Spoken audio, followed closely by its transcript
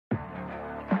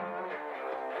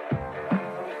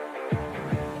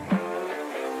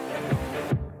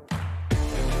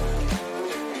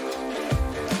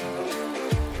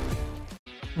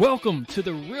Welcome to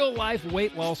the Real Life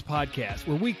Weight Loss Podcast,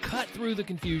 where we cut through the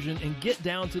confusion and get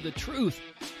down to the truth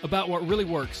about what really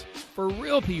works for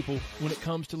real people when it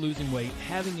comes to losing weight,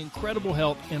 having incredible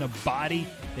health, and a body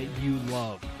that you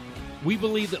love. We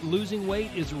believe that losing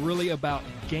weight is really about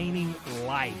gaining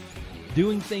life,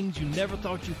 doing things you never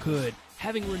thought you could,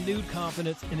 having renewed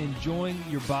confidence, and enjoying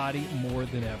your body more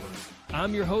than ever.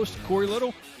 I'm your host, Corey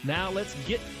Little. Now let's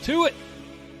get to it.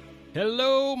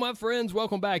 Hello, my friends.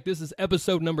 Welcome back. This is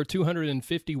episode number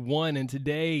 251, and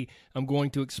today I'm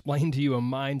going to explain to you a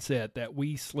mindset that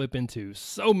we slip into.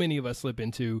 So many of us slip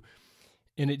into,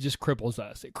 and it just cripples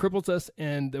us. It cripples us,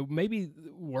 and maybe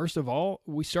worst of all,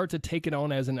 we start to take it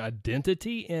on as an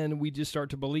identity, and we just start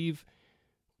to believe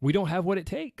we don't have what it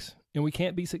takes, and we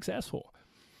can't be successful.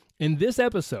 And this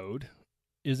episode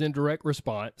is in direct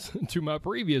response to my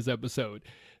previous episode.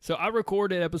 So I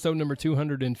recorded episode number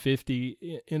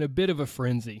 250 in a bit of a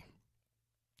frenzy.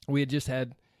 We had just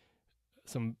had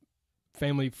some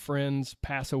family friends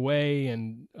pass away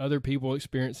and other people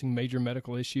experiencing major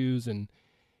medical issues. And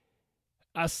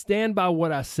I stand by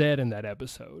what I said in that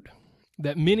episode,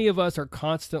 that many of us are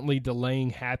constantly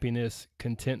delaying happiness,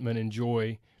 contentment, and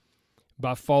joy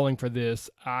by falling for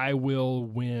this "I will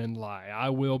win" lie.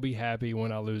 I will be happy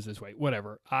when I lose this weight.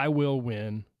 Whatever. I will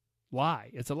win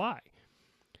lie. It's a lie.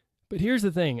 But here's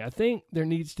the thing. I think there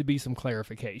needs to be some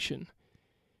clarification.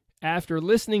 After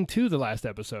listening to the last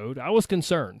episode, I was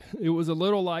concerned. It was a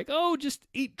little like, oh, just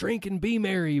eat, drink, and be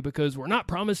merry because we're not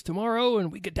promised tomorrow and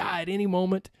we could die at any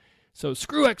moment. So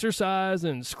screw exercise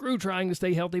and screw trying to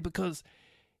stay healthy because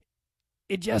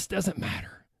it just doesn't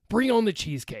matter. Bring on the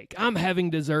cheesecake. I'm having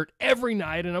dessert every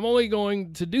night, and I'm only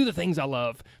going to do the things I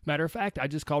love. Matter of fact, I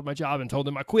just called my job and told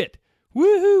them I quit.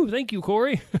 Woohoo! Thank you,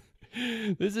 Corey.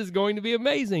 This is going to be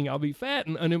amazing. I'll be fat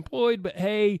and unemployed, but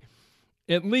hey,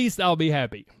 at least I'll be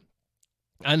happy.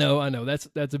 I know.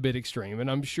 That's a bit extreme,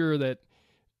 and I'm sure that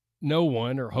no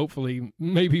one, or hopefully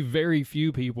maybe very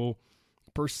few people,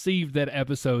 perceived that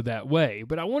episode that way.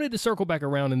 But I wanted to circle back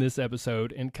around in this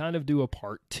episode and kind of do a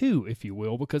part two, if you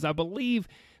will, because I believe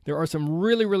there are some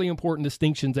really, really important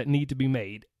distinctions that need to be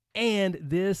made. And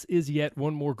this is yet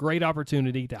one more great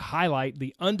opportunity to highlight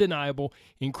the undeniable,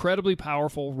 incredibly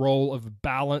powerful role of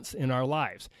balance in our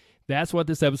lives. That's what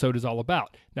this episode is all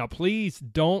about. Now, please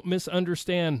don't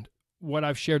misunderstand what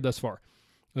I've shared thus far.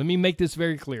 Let me make this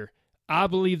very clear. I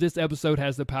believe this episode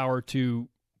has the power to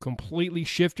completely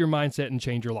shift your mindset and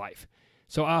change your life.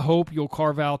 So I hope you'll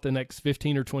carve out the next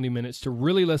 15 or 20 minutes to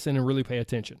really listen and really pay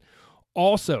attention.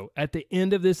 Also, at the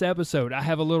end of this episode, I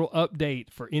have a little update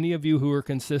for any of you who are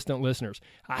consistent listeners.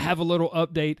 I have a little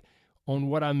update on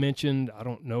what I mentioned,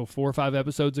 4 or 5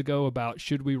 episodes ago about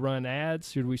should we run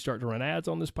ads? Should we start to run ads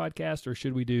on this podcast, or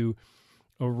should we do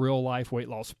a Real Life Weight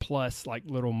Loss Plus, like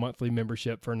little monthly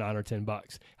membership for $9 or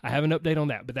 $10? I have an update on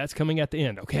that, but that's coming at the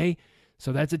end, okay?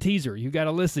 So that's a teaser. You got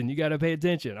to listen. You got to pay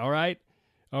attention, all right?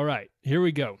 All right, here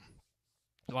we go.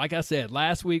 Like I said,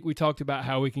 last week we talked about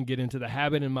how we can get into the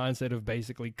habit and mindset of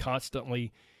basically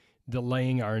constantly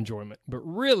delaying our enjoyment. But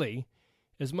really,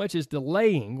 as much as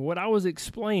delaying, what I was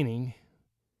explaining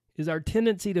is our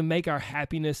tendency to make our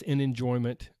happiness and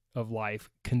enjoyment of life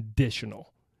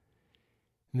conditional.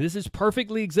 This is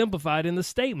perfectly exemplified in the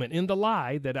statement, in the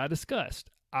lie that I discussed.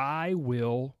 I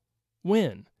will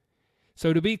win.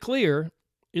 So to be clear,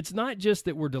 it's not just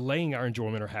that we're delaying our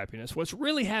enjoyment or happiness. What's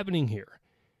really happening here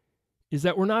is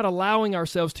that we're not allowing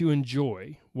ourselves to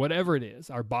enjoy whatever it is,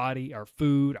 our body, our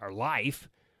food, our life,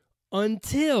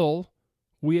 until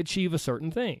we achieve a certain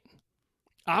thing.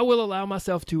 I will allow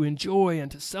myself to enjoy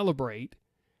and to celebrate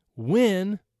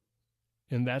when,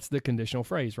 and that's the conditional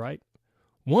phrase, right?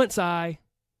 Once I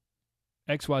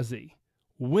XYZ,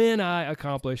 when I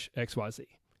accomplish XYZ.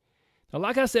 Now,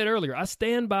 like I said earlier, I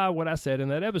stand by what I said in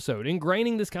that episode.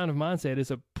 Ingraining this kind of mindset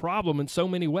is a problem in so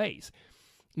many ways.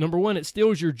 Number one, it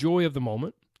steals your joy of the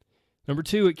moment. Number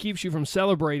two, it keeps you from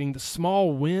celebrating the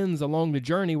small wins along the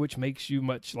journey, which makes you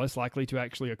much less likely to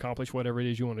actually accomplish whatever it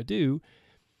is you want to do.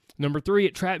 Number three,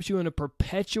 it traps you in a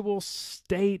perpetual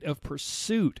state of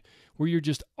pursuit where you're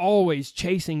just always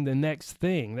chasing the next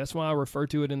thing. That's why I refer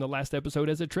to it in the last episode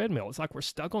as a treadmill. It's like we're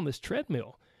stuck on this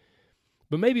treadmill.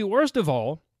 But maybe worst of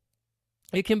all,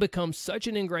 it can become such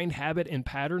an ingrained habit and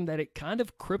pattern that it kind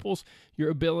of cripples your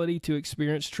ability to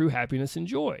experience true happiness and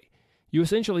joy. You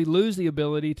essentially lose the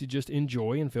ability to just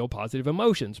enjoy and feel positive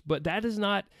emotions. But that is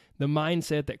not the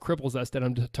mindset that cripples us that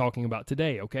I'm talking about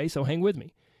today, okay? So hang with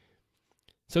me.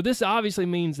 So this obviously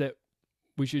means that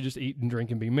we should just eat and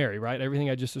drink and be merry, right? Everything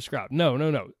I just described. No.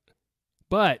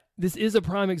 But this is a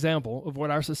prime example of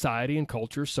what our society and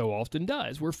culture so often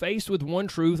does. We're faced with one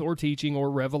truth or teaching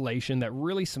or revelation that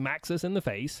really smacks us in the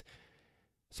face.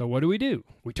 So what do?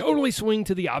 We totally swing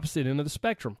to the opposite end of the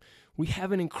spectrum. We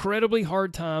have an incredibly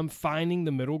hard time finding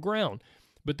the middle ground.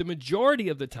 But the majority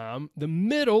of the time, the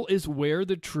middle is where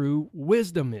the true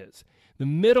wisdom is. The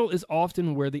middle is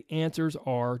often where the answers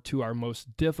are to our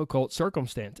most difficult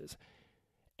circumstances.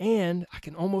 And I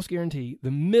can almost guarantee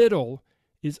the middle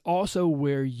is also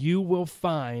where you will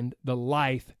find the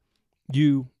life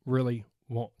you really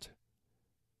want.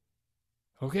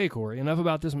 Okay, Corey, enough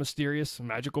about this mysterious,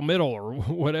 magical middle or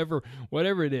whatever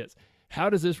it is.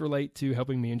 How does this relate to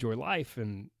helping me enjoy life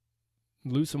and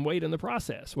lose some weight in the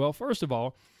process? Well, first of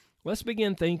all, let's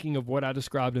begin thinking of what I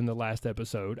described in the last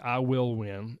episode, I Will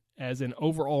Win, as an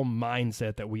overall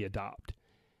mindset that we adopt.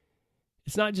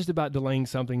 It's not just about delaying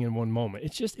something in one moment.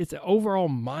 It's an overall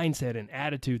mindset and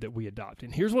attitude that we adopt.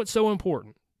 And here's what's so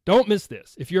important. Don't miss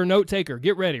this. If you're a note taker,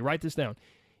 get ready. Write this down.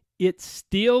 It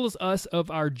steals us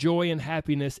of our joy and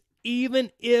happiness,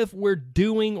 even if we're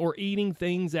doing or eating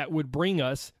things that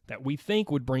we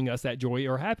think would bring us that joy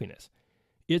or happiness.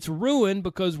 It's ruined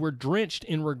because we're drenched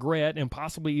in regret and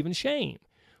possibly even shame.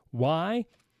 Why?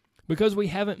 Because we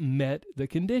haven't met the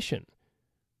condition.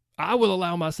 I will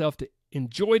allow myself to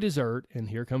enjoy dessert, and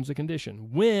here comes the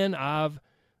condition, when I've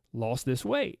lost this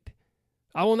weight.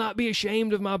 I will not be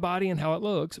ashamed of my body and how it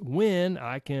looks when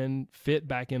I can fit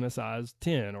back in a size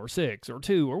 10 or 6 or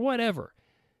 2 or whatever.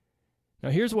 Now,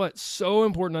 here's what's so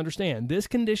important to understand. This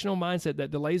conditional mindset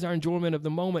that delays our enjoyment of the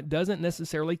moment doesn't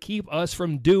necessarily keep us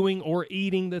from doing or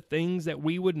eating the things that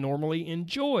we would normally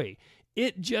enjoy.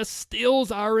 It just steals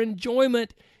our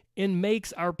enjoyment and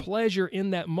makes our pleasure in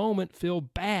that moment feel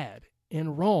bad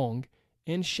and wrong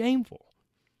and shameful.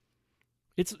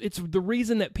 It's the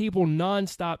reason that people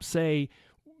nonstop say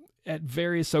at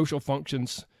various social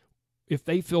functions, if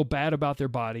they feel bad about their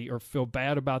body or feel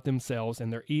bad about themselves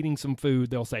and they're eating some food,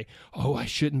 they'll say, oh, I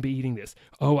shouldn't be eating this.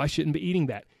 Oh, I shouldn't be eating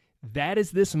that. That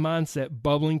is this mindset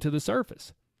bubbling to the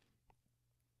surface.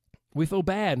 We feel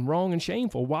bad and wrong and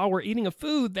shameful while we're eating a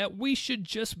food that we should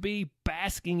just be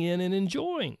basking in and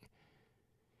enjoying.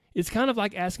 It's kind of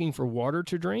like asking for water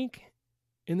to drink,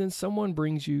 and then someone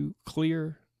brings you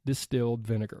clear distilled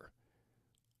vinegar.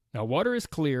 Now, water is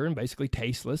clear and basically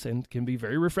tasteless and can be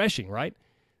very refreshing, right?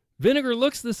 Vinegar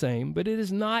looks the same, but it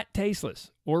is not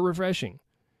tasteless or refreshing.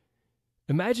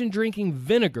 Imagine drinking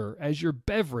vinegar as your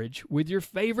beverage with your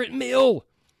favorite meal.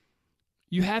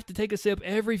 You have to take a sip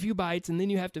every few bites, and then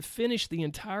you have to finish the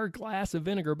entire glass of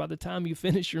vinegar by the time you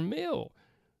finish your meal.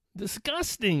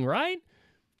 Disgusting, right?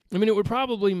 I mean, it would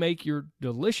probably make your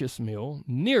delicious meal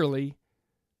nearly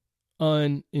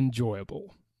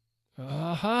unenjoyable.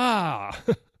 Aha!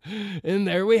 And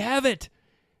there we have it.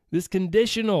 This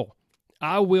conditional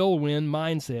I will win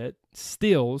mindset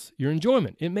steals your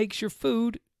enjoyment. It makes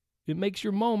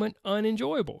your moment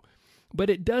unenjoyable.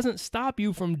 But it doesn't stop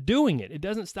you from doing it. It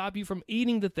doesn't stop you from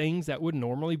eating the things that would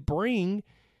normally bring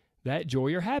that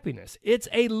joy or happiness. It's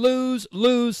a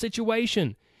lose-lose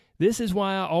situation. This is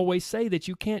why I always say that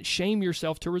you can't shame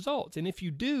yourself to results. And if you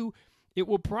do, it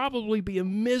will probably be a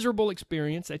miserable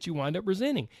experience that you wind up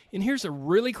resenting. And here's a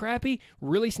really crappy,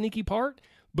 really sneaky part.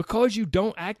 Because you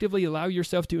don't actively allow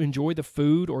yourself to enjoy the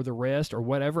food or the rest or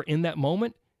whatever in that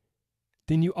moment,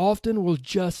 then you often will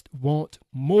just want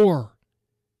more.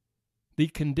 The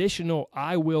conditional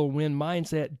I will win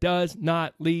mindset does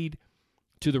not lead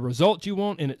to the results you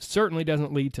want, and it certainly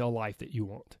doesn't lead to a life that you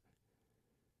want.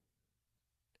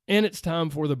 And it's time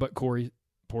for the But Corey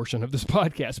portion of this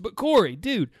podcast. But Corey,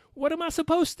 dude, what am I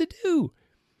supposed to do?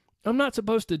 I'm not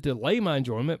supposed to delay my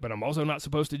enjoyment, but I'm also not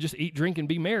supposed to just eat, drink, and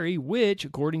be merry, which,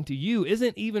 according to you,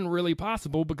 isn't even really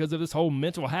possible because of this whole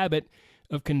mental habit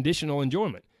of conditional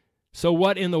enjoyment. So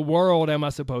what in the world am I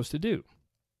supposed to do?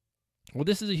 Well,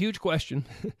 this is a huge question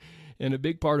and a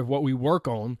big part of what we work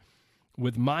on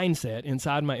with mindset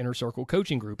inside my Inner Circle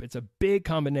coaching group. It's a big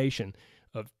combination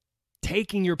of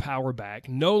taking your power back,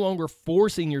 no longer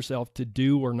forcing yourself to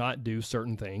do or not do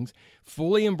certain things,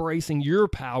 fully embracing your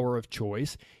power of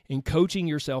choice, and coaching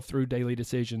yourself through daily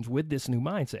decisions with this new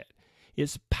mindset.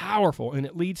 It's powerful, and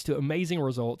it leads to amazing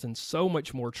results and so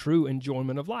much more true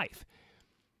enjoyment of life.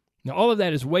 Now, all of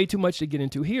that is way too much to get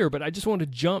into here, but I just want to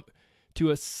jump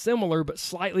to a similar but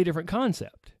slightly different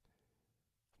concept.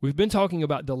 We've been talking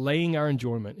about delaying our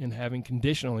enjoyment and having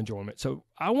conditional enjoyment, so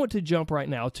I want to jump right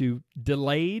now to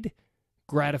delayed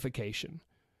gratification.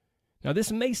 Now,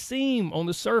 this may seem on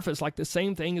the surface like the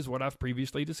same thing as what I've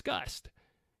previously discussed.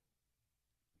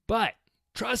 But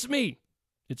trust me,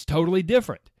 it's totally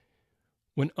different.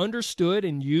 When understood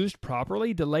and used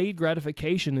properly, delayed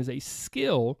gratification is a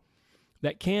skill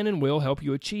that can and will help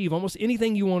you achieve almost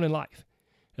anything you want in life.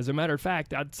 As a matter of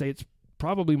fact, I'd say it's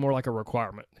probably more like a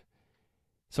requirement.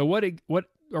 So what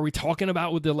are we talking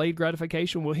about with delayed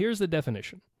gratification? Well, here's the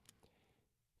definition.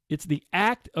 It's the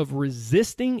act of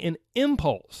resisting an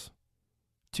impulse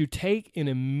to take an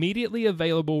immediately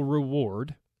available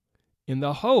reward in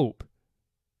the hope,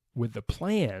 with the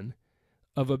plan,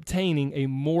 of obtaining a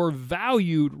more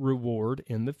valued reward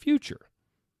in the future.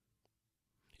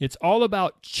 It's all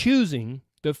about choosing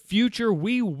the future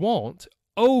we want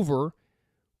over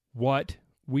what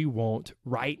we want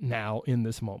right now in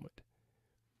this moment.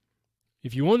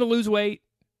 If you want to lose weight,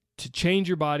 to change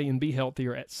your body and be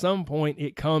healthier, at some point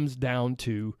it comes down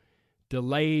to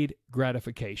delayed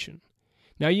gratification.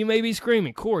 Now you may be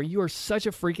screaming, Corey, you are such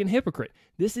a freaking hypocrite.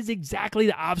 This is exactly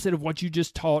the opposite of what you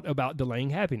just taught about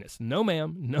delaying happiness. No,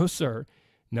 ma'am. No, sir.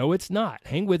 No, it's not.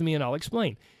 Hang with me and I'll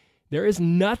explain. There is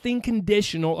nothing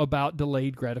conditional about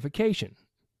delayed gratification.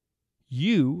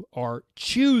 You are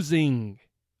choosing.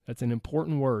 That's an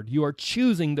important word. You are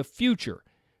choosing the future,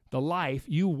 the life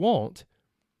you want,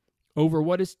 over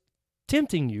what is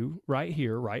tempting you right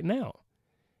here, right now.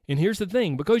 And here's the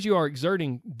thing, because you are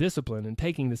exerting discipline and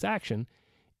taking this action,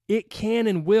 it can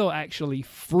and will actually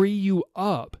free you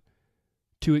up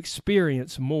to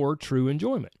experience more true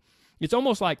enjoyment. It's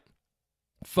almost like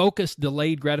focused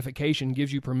delayed gratification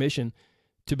gives you permission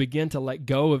to begin to let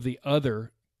go of the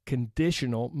other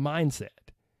conditional mindset.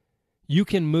 You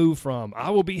can move from,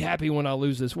 I will be happy when I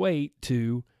lose this weight,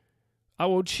 to, I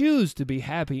will choose to be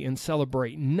happy and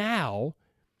celebrate now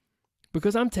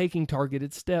because I'm taking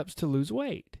targeted steps to lose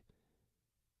weight.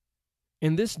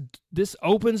 And this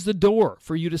opens the door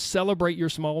for you to celebrate your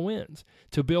small wins,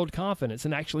 to build confidence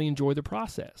and actually enjoy the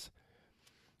process.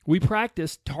 We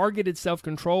practice targeted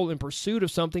self-control in pursuit of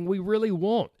something we really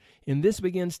want, and this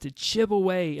begins to chip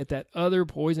away at that other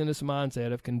poisonous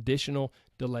mindset of conditional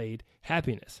delayed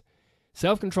happiness.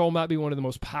 Self-control might be one of the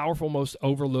most powerful, most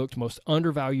overlooked, most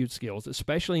undervalued skills,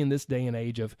 especially in this day and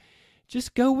age of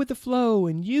just go with the flow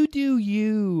and you do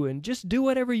you and just do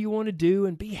whatever you want to do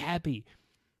and be happy.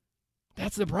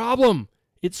 That's the problem.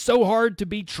 It's so hard to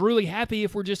be truly happy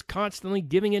if we're just constantly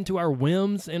giving into our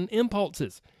whims and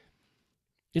impulses.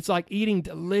 It's like eating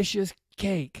delicious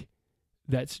cake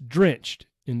that's drenched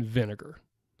in vinegar.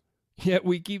 Yet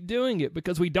we keep doing it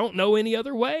because we don't know any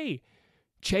other way.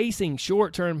 Chasing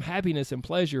short-term happiness and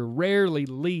pleasure rarely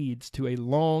leads to a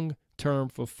long-term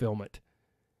fulfillment.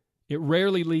 It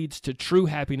rarely leads to true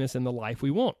happiness in the life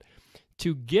we want.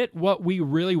 To get what we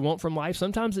really want from life,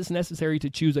 sometimes it's necessary to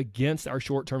choose against our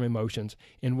short-term emotions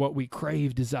and what we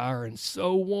crave, desire, and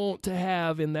so want to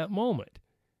have in that moment.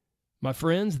 My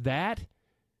friends, that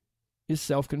is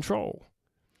self-control.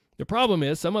 The problem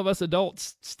is some of us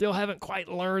adults still haven't quite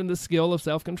learned the skill of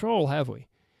self-control, have we?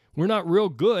 We're not real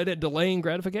good at delaying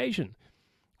gratification.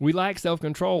 We lack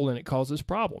self-control and it causes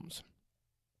problems.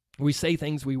 We say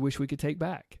things we wish we could take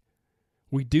back.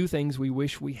 We do things we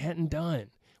wish we hadn't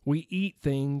done. We eat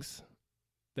things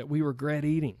that we regret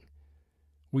eating.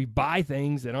 We buy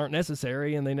things that aren't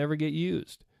necessary and they never get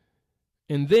used.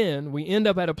 And then we end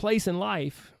up at a place in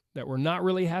life that we're not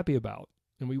really happy about.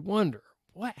 And we wonder,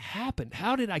 what happened?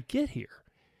 How did I get here?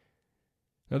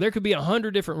 Now, there could be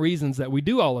 100 different reasons that we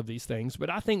do all of these things,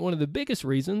 but I think one of the biggest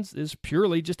reasons is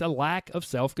purely just a lack of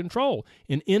self-control,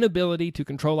 an inability to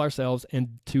control ourselves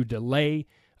and to delay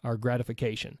our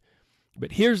gratification.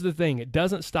 But here's the thing, it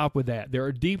doesn't stop with that. There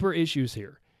are deeper issues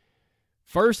here.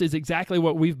 First is exactly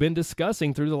what we've been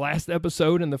discussing through the last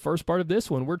episode and the first part of this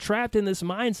one. We're trapped in this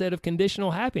mindset of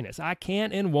conditional happiness. I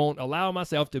can't and won't allow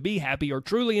myself to be happy or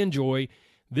truly enjoy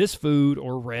this food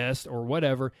or rest or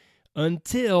whatever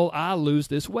until I lose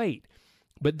this weight.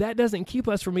 But that doesn't keep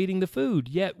us from eating the food,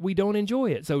 yet we don't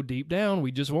enjoy it. So deep down,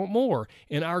 we just want more.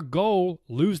 And our goal,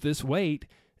 lose this weight,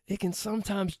 it can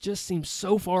sometimes just seem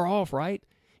so far off, right?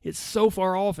 It's so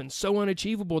far off and so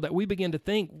unachievable that we begin to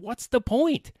think, what's the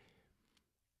point?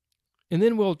 And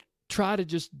then we'll try to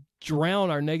just drown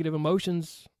our negative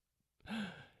emotions,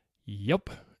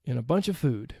 in a bunch of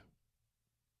food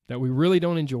that we really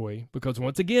don't enjoy, because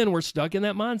once again, we're stuck in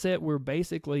that mindset where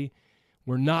basically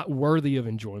we're not worthy of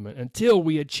enjoyment until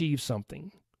we achieve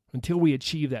something, until we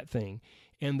achieve that thing.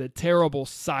 And the terrible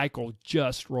cycle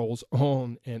just rolls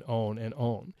on and on and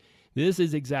on. This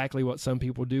is exactly what some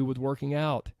people do with working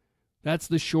out. That's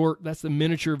the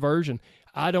miniature version.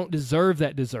 I don't deserve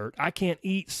that dessert. I can't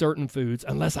eat certain foods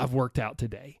unless I've worked out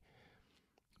today.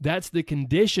 That's the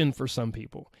condition for some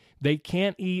people. They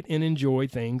can't eat and enjoy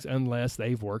things unless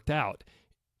they've worked out.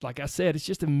 Like I said, it's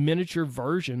just a miniature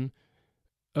version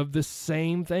of the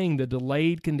same thing, the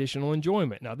delayed conditional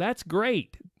enjoyment. Now, that's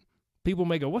great. People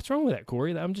may go, what's wrong with that,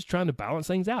 Corey? I'm just trying to balance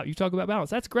things out. You talk about balance.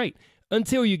 That's great.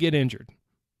 Until you get injured.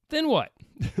 Then what?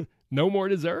 No more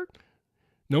dessert?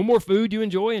 No more food you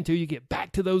enjoy until you get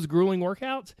back to those grueling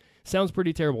workouts? Sounds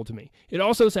pretty terrible to me. It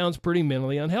also sounds pretty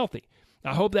mentally unhealthy.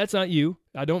 I hope that's not you.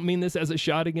 I don't mean this as a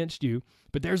shot against you,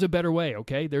 but there's a better way,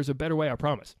 okay? There's a better way, I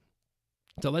promise.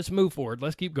 So let's move forward.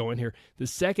 Let's keep going here. The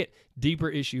second deeper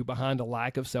issue behind a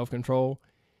lack of self-control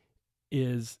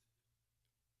is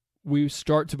we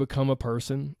start to become a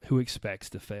person who expects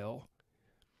to fail.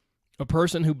 A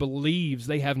person who believes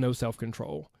they have no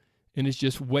self-control and is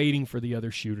just waiting for the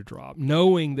other shoe to drop,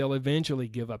 knowing they'll eventually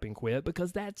give up and quit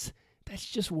because that's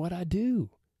just what I do.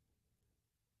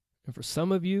 And for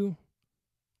some of you,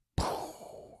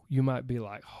 you might be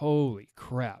like, holy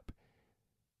crap,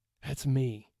 that's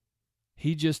me.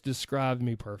 He just described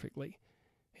me perfectly.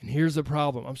 And here's the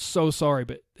problem. I'm so sorry,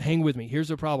 but hang with me. Here's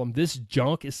the problem. This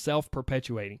junk is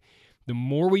self-perpetuating. The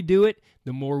more we do it,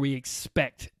 the more we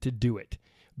expect to do it.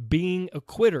 Being a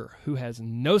quitter who has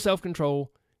no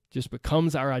self-control just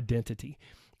becomes our identity.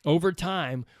 Over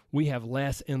time, we have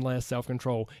less and less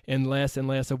self-control and less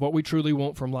of what we truly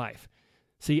want from life.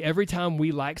 See, every time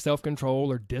we lack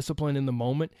self-control or discipline in the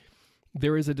moment,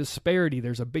 there is a disparity.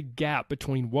 There's a big gap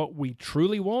between what we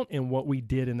truly want and what we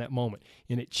did in that moment.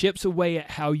 And it chips away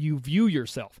at how you view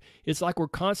yourself. It's like we're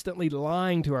constantly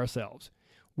lying to ourselves.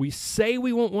 We say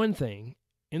we want one thing,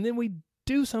 and then we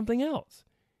do something else.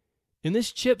 And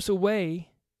this chips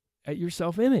away at your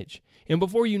self-image. And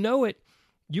before you know it,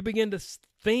 you begin to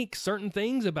think certain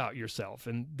things about yourself.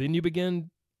 And then you begin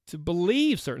to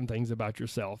believe certain things about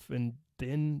yourself. And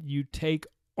then you take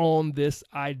on this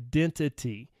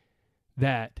identity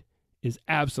that is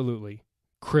absolutely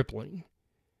crippling.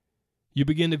 You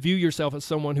begin to view yourself as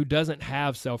someone who doesn't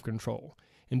have self-control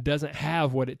and doesn't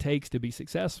have what it takes to be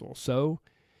successful. So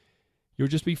you'll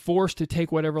just be forced to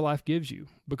take whatever life gives you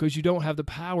because you don't have the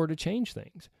power to change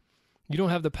things. You don't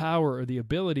have the power or the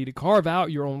ability to carve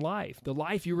out your own life, the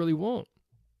life you really want.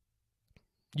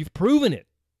 You've proven it.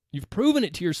 You've proven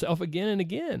it to yourself again and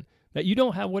again that you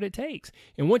don't have what it takes.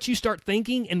 And once you start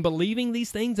thinking and believing these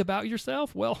things about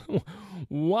yourself, well,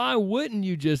 why wouldn't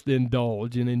you just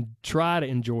indulge and try to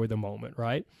enjoy the moment,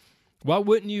 right? Why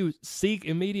wouldn't you seek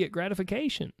immediate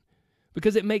gratification?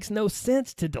 Because it makes no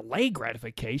sense to delay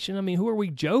gratification. I mean, who are we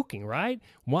joking, right?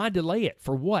 Why delay it?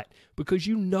 For what? Because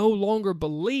you no longer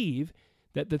believe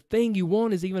that the thing you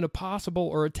want is even possible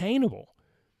or attainable.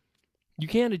 You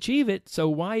can't achieve it, so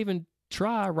why even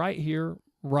try right here,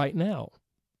 right now?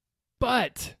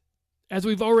 But, as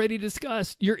we've already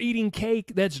discussed, you're eating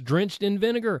cake that's drenched in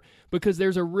vinegar because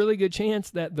there's a really good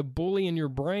chance that the bully in your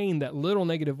brain, that little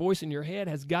negative voice in your head,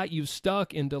 has got you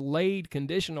stuck in delayed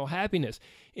conditional happiness.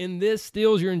 And this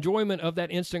steals your enjoyment of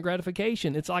that instant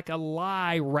gratification. It's like a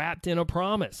lie wrapped in a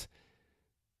promise.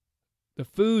 The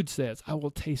food says, I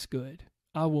will taste good.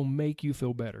 I will make you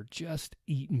feel better. Just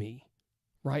eat me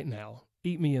right now.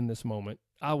 Eat me in this moment.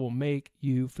 I will make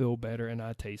you feel better, and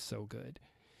I taste so good.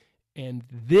 And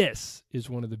this is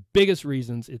one of the biggest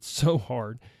reasons it's so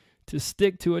hard to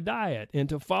stick to a diet and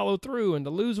to follow through and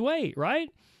to lose weight, right?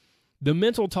 The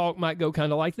mental talk might go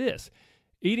kind of like this.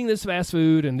 Eating this fast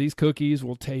food and these cookies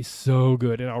will taste so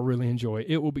good and I'll really enjoy it.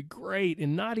 It will be great.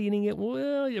 And not eating it,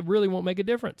 well, it really won't make a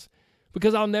difference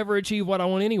because I'll never achieve what I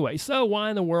want anyway. So why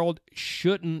in the world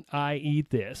shouldn't I eat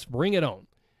this? Bring it on.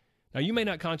 Now, you may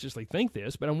not consciously think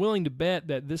this, but I'm willing to bet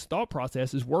that this thought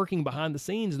process is working behind the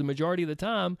scenes the majority of the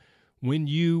time when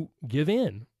you give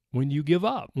in, when you give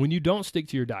up, when you don't stick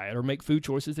to your diet or make food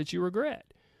choices that you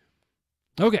regret.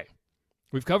 Okay,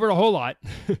 we've covered a whole lot,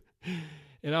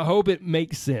 and I hope it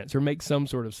makes sense or makes some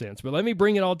sort of sense. But let me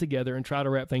bring it all together and try to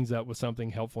wrap things up with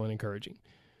something helpful and encouraging.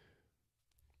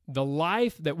 The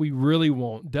life that we really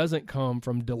want doesn't come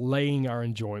from delaying our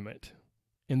enjoyment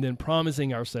and then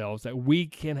promising ourselves that we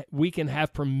can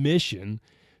have permission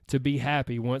to be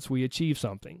happy once we achieve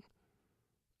something.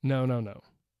 No.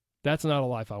 That's not a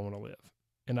life I want to live.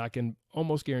 And I can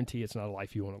almost guarantee it's not a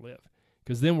life you want to live.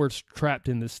 Because then we're trapped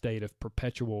in this state of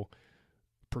perpetual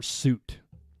pursuit.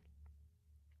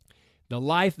 The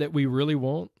life that we really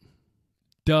want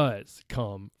does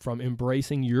come from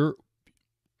embracing The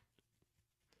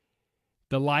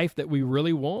life that we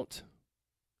really want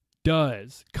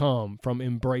does come from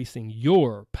embracing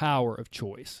your power of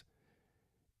choice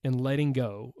and letting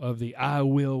go of the I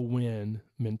will win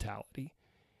mentality.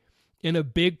 And a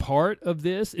big part of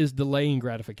this is delaying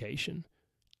gratification,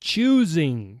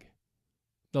 choosing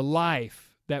the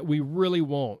life that we really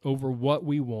want over what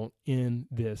we want in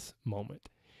this moment.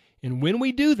 And when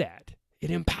we do that,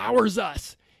 it empowers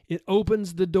us. It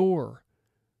opens the door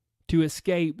to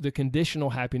escape the conditional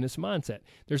happiness mindset.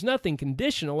 There's nothing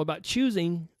conditional about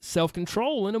choosing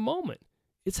self-control in a moment.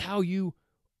 It's how you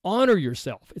honor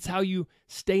yourself. It's how you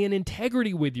stay in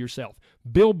integrity with yourself,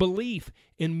 build belief,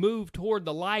 and move toward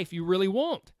the life you really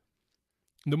want.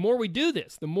 The more we do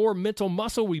this, the more mental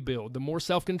muscle we build, the more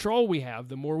self-control we have,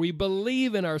 the more we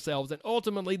believe in ourselves, and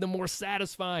ultimately the more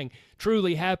satisfying,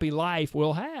 truly happy life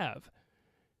we'll have.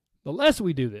 The less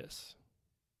we do this,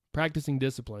 practicing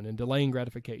discipline and delaying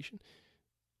gratification,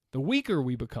 the weaker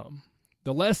we become,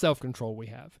 the less self-control we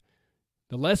have,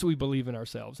 the less we believe in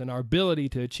ourselves and our ability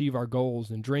to achieve our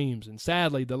goals and dreams, and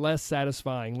sadly, the less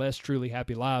satisfying, less truly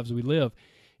happy lives we live.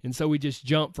 And so we just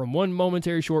jump from one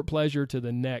momentary short pleasure to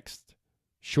the next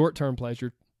short-term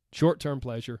pleasure,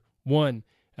 one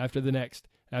after the next,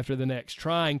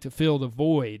 trying to fill the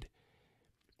void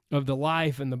of the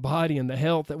life and the body and the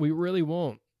health that we really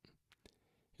want.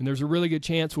 And there's a really good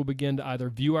chance we'll begin to either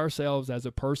view ourselves as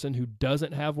a person who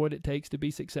doesn't have what it takes to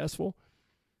be successful,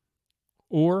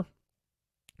 or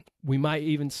we might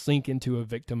even sink into a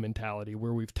victim mentality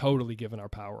where we've totally given our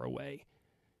power away.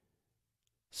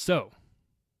 So,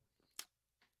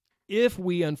 if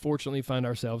we unfortunately find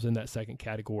ourselves in that second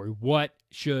category, what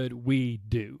should we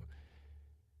do?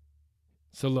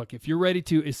 So look, if you're ready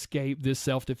to escape this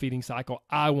self-defeating cycle,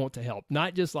 I want to help.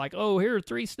 Not just like, oh, here are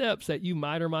 3 steps that you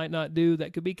might or might not do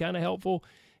that could be kind of helpful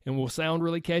and will sound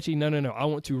really catchy. No. I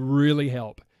want to really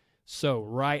help. So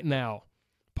right now,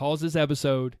 pause this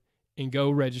episode and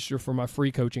go register for my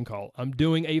free coaching call. I'm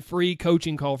doing a free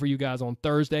coaching call for you guys on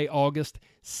Thursday, August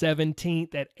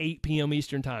 17th at 8 p.m.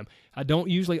 Eastern Time. I don't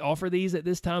usually offer these at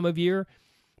this time of year,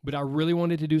 but I really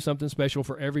wanted to do something special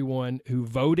for everyone who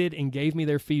voted and gave me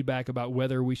their feedback about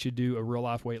whether we should do a Real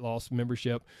Life Weight Loss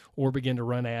membership or begin to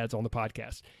run ads on the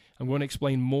podcast. I'm going to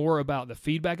explain more about the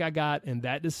feedback I got and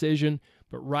that decision,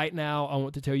 but right now I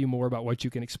want to tell you more about what you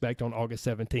can expect on August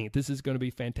 17th. This is going to be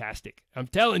fantastic. I'm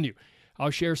telling you. I'll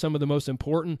share some of the most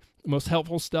important, most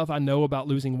helpful stuff I know about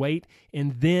losing weight,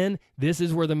 and then this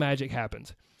is where the magic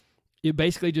happens. It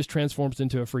basically just transforms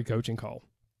into a free coaching call.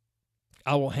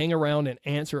 I will hang around and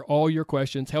answer all your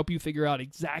questions, help you figure out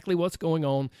exactly what's going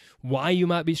on, why you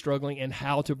might be struggling, and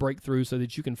how to break through so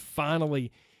that you can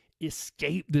finally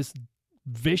escape this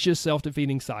vicious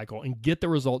self-defeating cycle and get the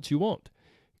results you want.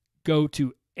 Go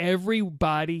to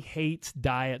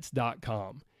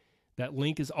everybodyhatesdiets.com. That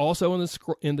link is also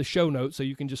in the show notes, so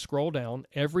you can just scroll down,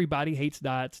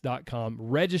 everybodyhatesdiets.com,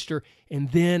 register,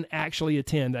 and then actually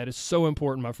attend. That is so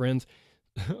important, my friends.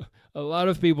 A lot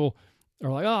of people are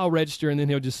like, oh, I'll register, and then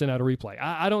he'll just send out a replay.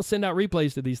 I don't send out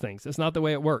replays to these things. That's not the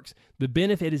way it works. The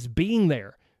benefit is being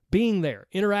there,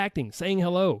 interacting, saying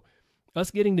hello,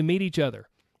 us getting to meet each other,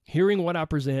 hearing what I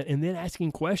present, and then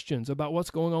asking questions about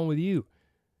what's going on with you.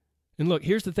 And look,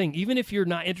 here's the thing. Even if you're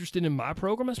not interested in my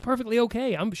program, that's perfectly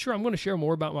okay. I'm sure I'm going to share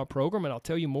more about my program, and I'll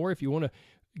tell you more if you want to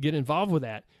get involved with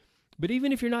that. But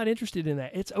even if you're not interested in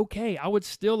that, it's okay. I would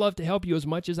still love to help you as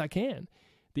much as I can.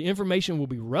 The information will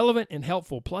be relevant and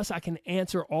helpful. Plus, I can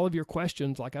answer all of your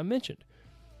questions like I mentioned.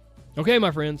 Okay,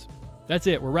 my friends, that's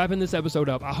it. We're wrapping this episode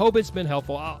up. I hope it's been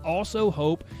helpful. I also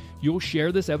hope you'll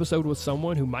share this episode with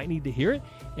someone who might need to hear it.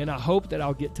 And I hope that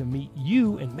I'll get to meet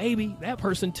you and maybe that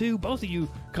person too. Both of you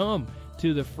come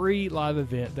to the free live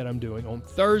event that I'm doing on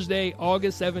Thursday,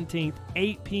 August 17th,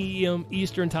 8 p.m.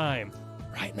 Eastern Time.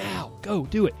 Right now, go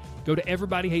do it. Go to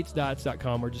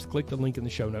everybodyhatesdiets.com or just click the link in the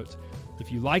show notes. If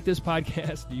you like this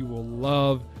podcast, you will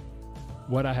love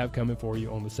what I have coming for you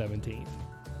on the 17th.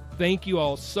 Thank you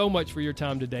all so much for your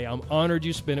time today. I'm honored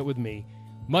you spent it with me.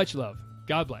 Much love.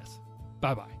 God bless.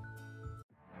 Bye-bye.